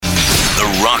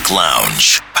Rock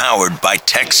Lounge, powered by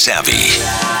Tech Savvy.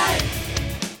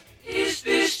 Is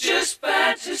this just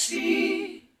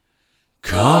fantasy?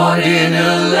 Caught in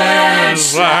a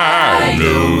landslide,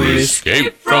 no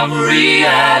escape from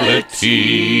reality.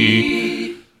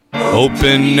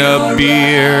 Open a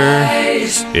beer.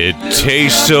 It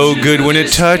tastes so good when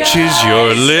it touches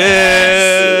your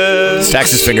lips.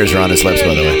 Stax's fingers are on his lips,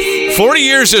 by the way. 40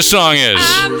 years this song is.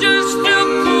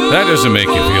 That doesn't make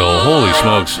you feel, holy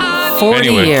smokes. 40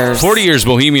 years. 40 years,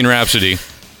 Bohemian Rhapsody.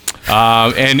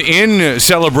 And in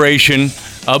celebration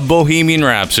of Bohemian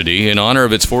Rhapsody, in honor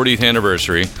of its 40th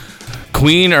anniversary,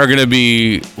 Queen are going to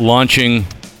be launching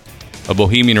a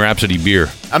Bohemian Rhapsody beer.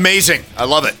 Amazing. I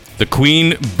love it. The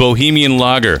Queen Bohemian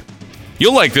Lager.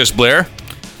 You'll like this, Blair.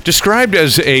 Described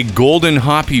as a golden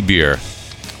hoppy beer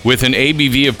with an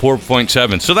ABV of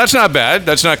 4.7. So that's not bad.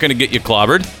 That's not going to get you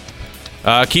clobbered.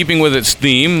 Keeping with its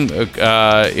theme,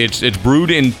 it's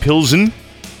brewed in Pilsen.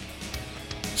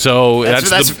 So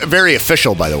that's very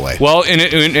official, by the way. Well,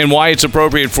 and why it's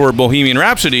appropriate for Bohemian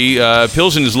Rhapsody,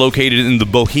 Pilsen is located in the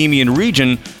Bohemian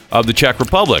region of the Czech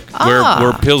Republic,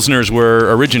 where Pilsners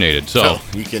were originated. So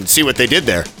you can see what they did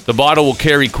there. The bottle will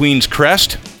carry Queen's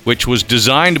crest, which was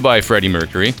designed by Freddie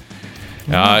Mercury,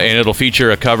 and it'll feature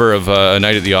a cover of A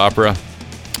Night at the Opera,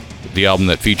 the album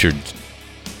that featured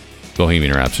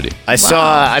Bohemian Rhapsody. I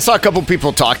saw a couple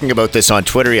people talking about this on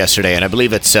Twitter yesterday, and I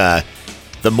believe it's the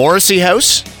Morrissey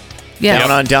House.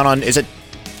 Yeah. Down on is it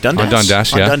Dundas? On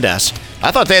Dundas, yeah. On Dundas.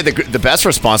 I thought they had the best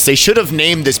response. They should have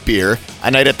named this beer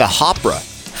A Night at the Opera.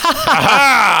 And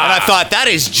I thought, that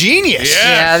is genius.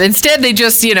 Yeah, instead they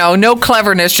just, no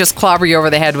cleverness, just clobber you over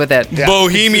the head with it. Yeah.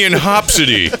 Bohemian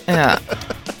Hopsody. Yeah.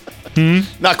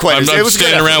 Not quite. I'm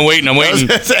standing around waiting. I'm waiting.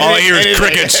 All I hear is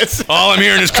crickets. All I'm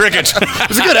hearing is crickets. It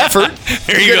was a good effort.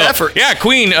 There you go. Effort. Yeah,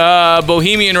 Queen,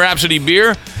 Bohemian Rhapsody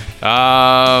beer.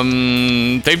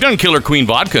 They've done Killer Queen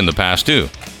vodka in the past, too.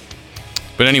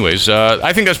 But anyways,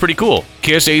 I think that's pretty cool.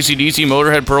 Kiss, AC/DC,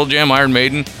 Motorhead, Pearl Jam, Iron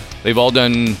Maiden. They've all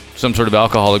done some sort of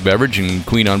alcoholic beverage, and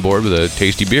Queen on board with a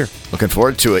tasty beer. Looking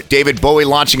forward to it. David Bowie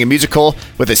launching a musical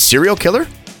with a serial killer?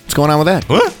 What's going on with that?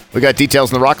 What? We got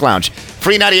details in the Rock Lounge.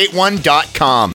 Free981.com.